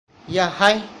Yeah,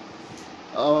 hi.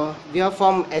 We are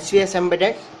from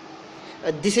svsembedded.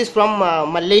 This is from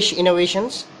Mallesh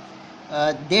Innovations.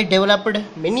 They developed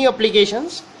many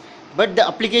applications, but the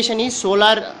application is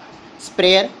solar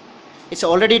sprayer. It's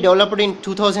already developed in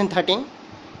 2013.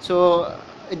 So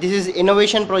this is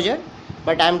innovation project,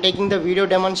 but I am taking the video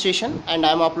demonstration and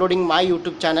I am uploading my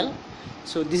YouTube channel.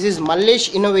 So this is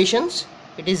Mallesh Innovations.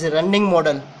 It is a running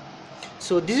model.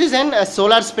 So this is a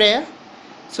solar sprayer.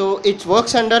 So it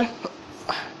works under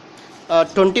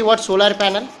 20 watt solar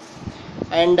panel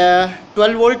and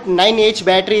 12 volt 9H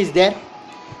battery is there.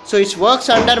 So it works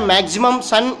under maximum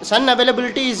sun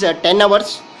availability is 10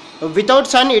 hours. Without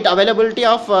sun it availability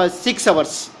of 6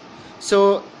 hours.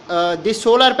 So this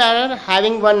solar panel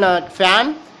having one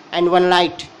fan and one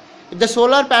light. If the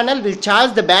solar panel will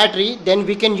charge the battery, then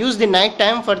we can use the night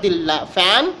time for the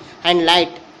fan and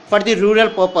light for the rural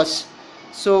purpose.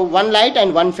 So one light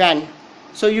and one fan.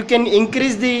 So you can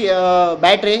increase the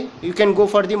battery, you can go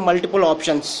for the multiple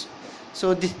options.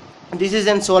 So this is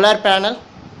a solar panel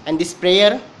and the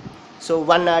sprayer. So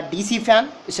one DC fan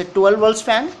is a 12 volts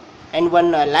fan and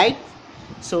one light.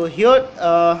 So here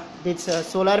this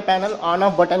solar panel on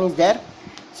off button is there.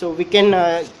 So we can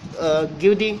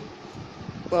give the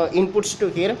inputs to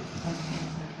here.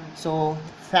 So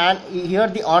fan, here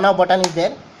the on off button is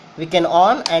there. We can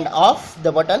on and off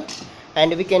the button,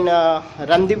 and we can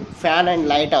run the fan and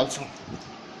light also.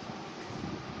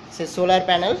 It's a solar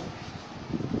panel.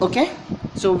 Okay,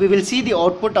 so we will see the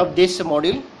output of this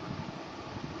module.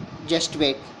 Just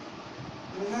wait.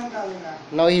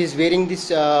 Now he is wearing this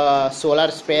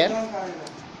solar sprayer.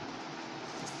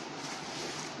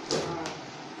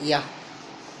 Yeah.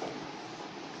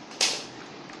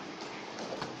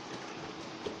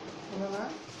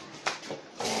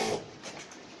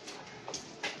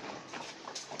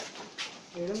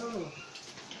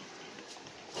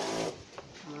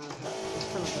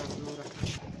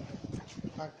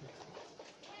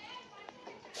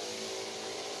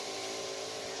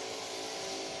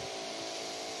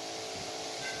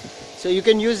 So you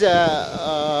can use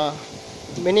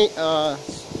many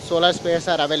solar sprayers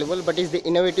are available, but it's the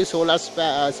innovative solar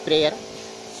sprayer.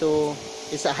 So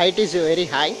its height is very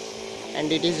high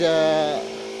and it is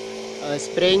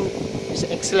spraying is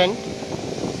excellent.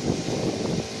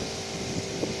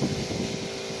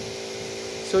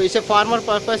 So it's a farmer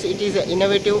purpose. It is an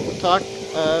innovative thought.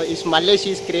 It's Mallesh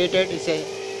is created. It's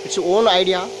its own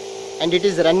idea, and it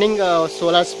is running a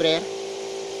solar sprayer.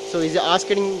 So he's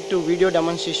asking to video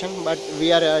demonstration, but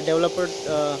we are developer.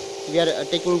 We are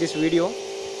taking this video,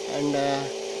 and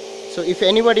so if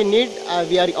anybody need,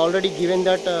 we are already given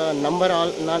that number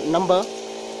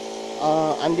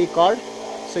on the card.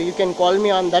 So you can call me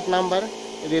on that number.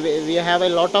 We have a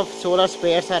lot of solar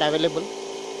sprayers are available.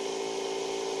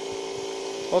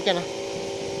 Okay na.